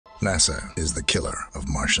NASA is the killer of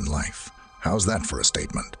Martian life. How's that for a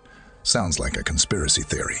statement? Sounds like a conspiracy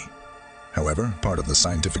theory. However, part of the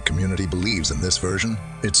scientific community believes in this version.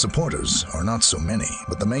 Its supporters are not so many,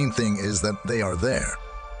 but the main thing is that they are there.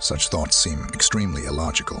 Such thoughts seem extremely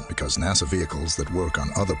illogical because NASA vehicles that work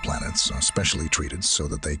on other planets are specially treated so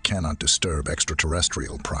that they cannot disturb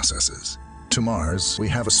extraterrestrial processes. To Mars, we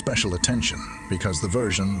have a special attention because the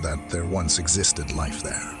version that there once existed life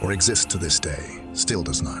there, or exists to this day, still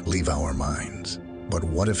does not leave our minds. But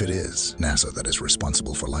what if it is NASA that is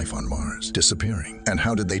responsible for life on Mars disappearing? And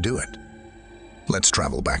how did they do it? Let's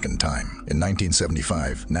travel back in time. In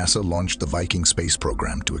 1975, NASA launched the Viking space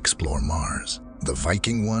program to explore Mars. The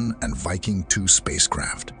Viking 1 and Viking 2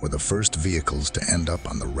 spacecraft were the first vehicles to end up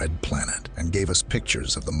on the red planet and gave us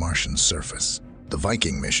pictures of the Martian surface. The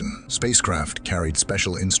Viking mission spacecraft carried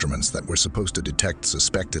special instruments that were supposed to detect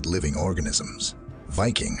suspected living organisms.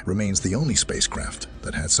 Viking remains the only spacecraft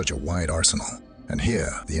that had such a wide arsenal. And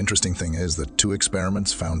here, the interesting thing is that 2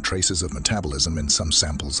 experiments found traces of metabolism in some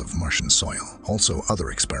samples of Martian soil. Also, other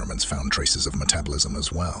experiments found traces of metabolism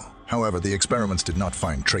as well. However, the experiments did not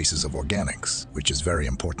find traces of organics, which is very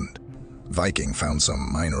important. Viking found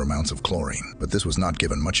some minor amounts of chlorine, but this was not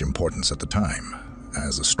given much importance at the time,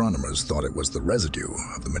 as astronomers thought it was the residue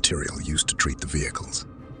of the material used to treat the vehicles.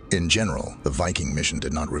 In general, the Viking mission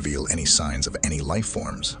did not reveal any signs of any life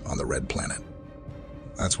forms on the red planet.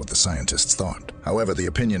 That's what the scientists thought. However, the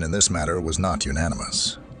opinion in this matter was not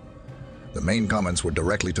unanimous. The main comments were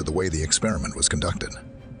directly to the way the experiment was conducted.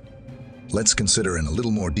 Let's consider in a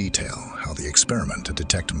little more detail how the experiment to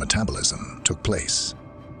detect metabolism took place.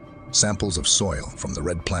 Samples of soil from the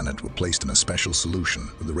red planet were placed in a special solution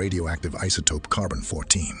with the radioactive isotope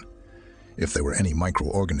carbon-14. If there were any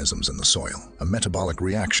microorganisms in the soil, a metabolic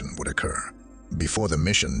reaction would occur. Before the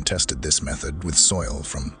mission tested this method with soil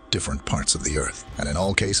from different parts of the Earth, and in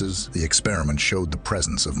all cases, the experiment showed the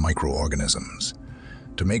presence of microorganisms.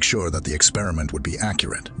 To make sure that the experiment would be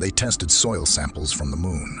accurate, they tested soil samples from the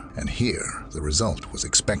Moon, and here, the result was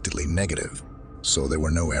expectedly negative, so there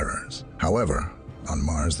were no errors. However, on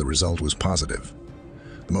Mars, the result was positive.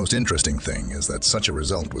 The most interesting thing is that such a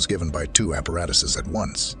result was given by 2 apparatuses at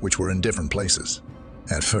once, which were in different places.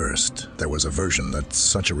 At first, there was a version that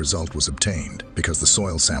such a result was obtained because the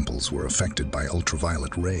soil samples were affected by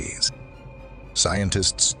ultraviolet rays.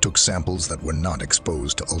 Scientists took samples that were not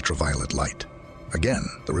exposed to ultraviolet light. Again,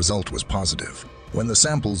 the result was positive. When the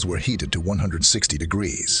samples were heated to 160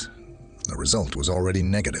 degrees, the result was already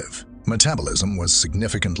negative. Metabolism was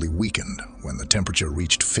significantly weakened when the temperature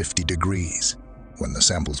reached 50 degrees. When the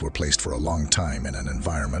samples were placed for a long time in an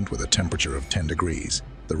environment with a temperature of 10 degrees,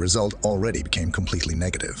 the result already became completely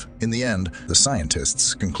negative. In the end, the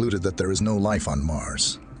scientists concluded that there is no life on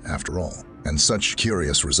Mars, after all. And such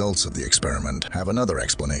curious results of the experiment have another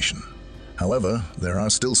explanation. However, there are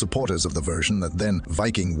still supporters of the version that then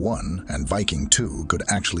Viking 1 and Viking 2 could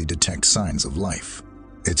actually detect signs of life.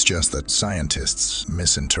 It's just that scientists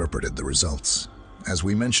misinterpreted the results. As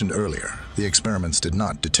we mentioned earlier, the experiments did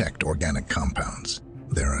not detect organic compounds.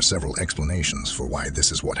 There are several explanations for why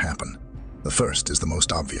this is what happened. The first is the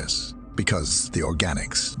most obvious, because the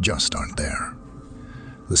organics just aren't there.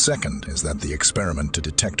 The second is that the experiment to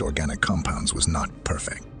detect organic compounds was not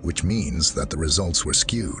perfect, which means that the results were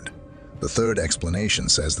skewed. The third explanation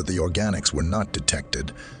says that the organics were not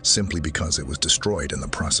detected simply because it was destroyed in the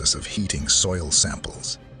process of heating soil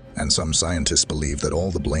samples. And some scientists believe that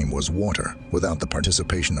all the blame was water, without the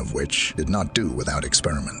participation of which did not do without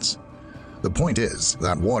experiments. The point is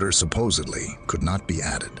that water supposedly could not be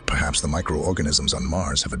added. Perhaps the microorganisms on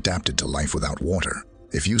Mars have adapted to life without water.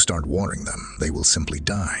 If you start watering them, they will simply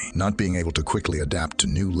die, not being able to quickly adapt to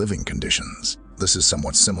new living conditions. This is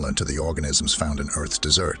somewhat similar to the organisms found in Earth's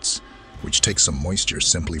deserts, which take some moisture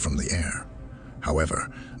simply from the air.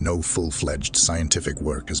 However, no full-fledged scientific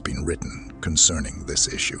work has been written concerning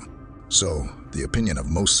this issue. So, the opinion of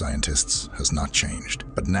most scientists has not changed.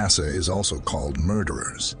 But NASA is also called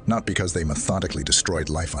murderers, not because they methodically destroyed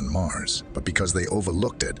life on Mars, but because they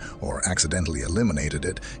overlooked it or accidentally eliminated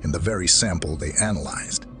it in the very sample they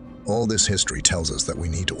analyzed. All this history tells us that we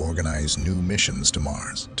need to organize new missions to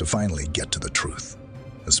Mars to finally get to the truth,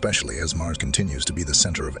 especially as Mars continues to be the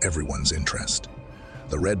center of everyone's interest.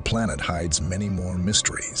 The red planet hides many more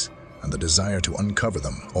mysteries, and the desire to uncover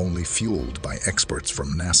them only fueled by experts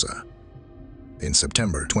from NASA. In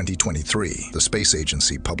September 2023, the space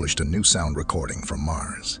agency published a new sound recording from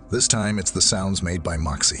Mars. This time, it's the sounds made by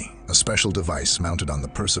Moxie, a special device mounted on the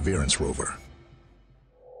Perseverance rover.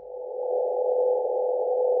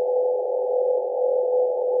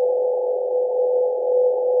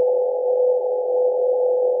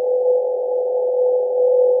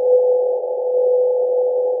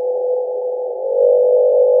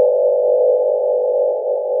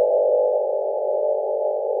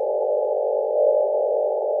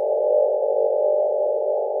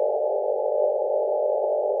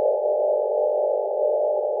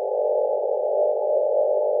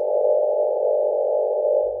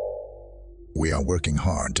 We are working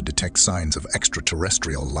hard to detect signs of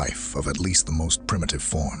extraterrestrial life of at least the most primitive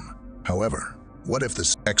form. However, what if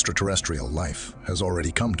this extraterrestrial life has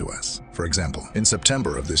already come to us? For example, in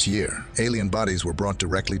September of this year, alien bodies were brought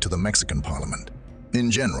directly to the Mexican parliament.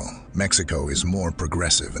 In general, Mexico is more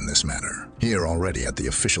progressive in this matter. Here already at the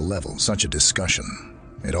official level, such a discussion.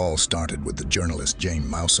 It all started with the journalist James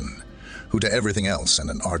Martian, who to everything else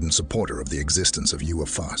and an ardent supporter of the existence of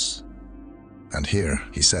UFOs. And here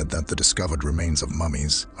he said that the discovered remains of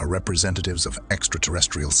mummies are representatives of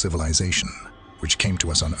extraterrestrial civilization, which came to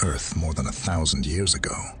us on Earth more than 1,000 years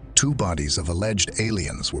ago. 2 bodies of alleged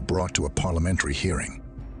aliens were brought to a parliamentary hearing.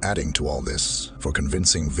 Adding to all this, for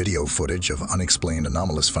convincing video footage of unexplained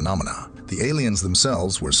anomalous phenomena, the aliens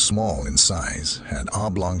themselves were small in size, had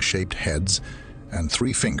oblong-shaped heads, and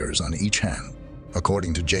 3 fingers on each hand.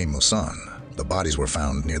 According to James Martian, the bodies were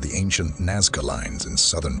found near the ancient Nazca lines in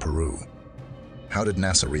southern Peru. How did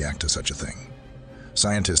NASA react to such a thing?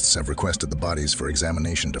 Scientists have requested the bodies for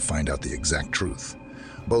examination to find out the exact truth.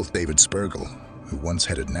 Both David Spergel, who once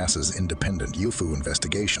headed NASA's independent UFO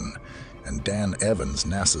investigation, and Dan Evans,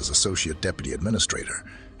 NASA's Associate Deputy Administrator,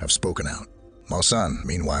 have spoken out. Martian,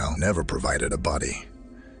 meanwhile, never provided a body.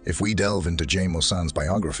 If we delve into James Martian's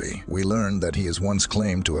biography, we learn that he has once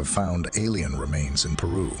claimed to have found alien remains in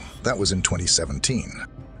Peru. That was in 2017.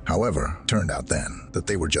 However, turned out then that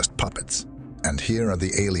they were just puppets. And here are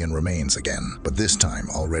the alien remains again, but this time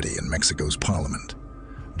already in Mexico's parliament.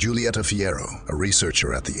 Julieta Fierro, a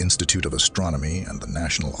researcher at the Institute of Astronomy and the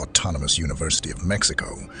National Autonomous University of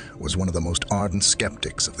Mexico, was one of the most ardent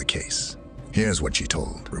skeptics of the case. Here's what she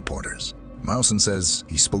told reporters. Martian says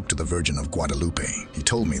he spoke to the Virgin of Guadalupe. He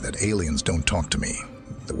told me that aliens don't talk to me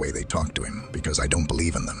the way they talk to him because I don't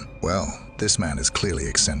believe in them. Well, this man is clearly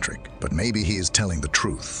eccentric, but maybe he is telling the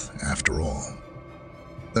truth after all.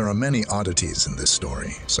 There are many oddities in this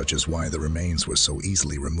story, such as why the remains were so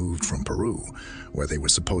easily removed from Peru, where they were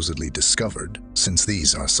supposedly discovered, since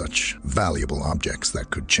these are such valuable objects that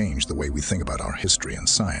could change the way we think about our history and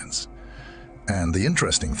science. And the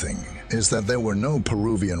interesting thing is that there were no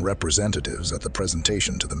Peruvian representatives at the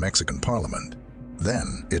presentation to the Mexican parliament.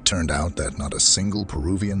 Then, it turned out that not a single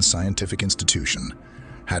Peruvian scientific institution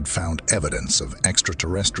had found evidence of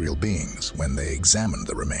extraterrestrial beings when they examined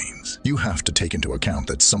the remains. You have to take into account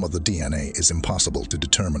that some of the DNA is impossible to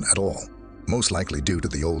determine at all, most likely due to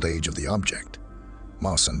the old age of the object.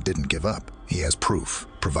 Martian didn't give up. He has proof,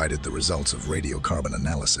 provided the results of radiocarbon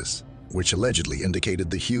analysis, which allegedly indicated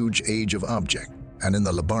the huge age of object, and in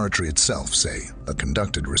the laboratory itself say that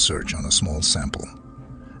conducted research on a small sample.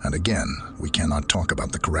 And again, we cannot talk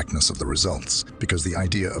about the correctness of the results because the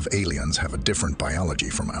idea of aliens have a different biology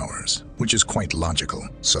from ours, which is quite logical.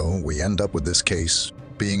 So we end up with this case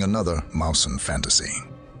being another Martian fantasy.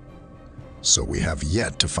 So we have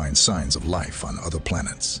yet to find signs of life on other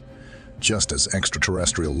planets, just as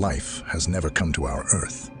extraterrestrial life has never come to our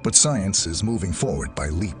Earth. But science is moving forward by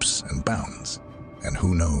leaps and bounds. And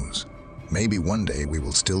who knows, maybe one day we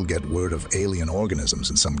will still get word of alien organisms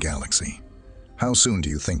in some galaxy. How soon do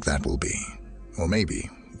you think that will be? Or maybe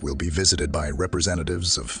we'll be visited by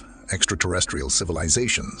representatives of extraterrestrial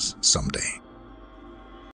civilizations someday.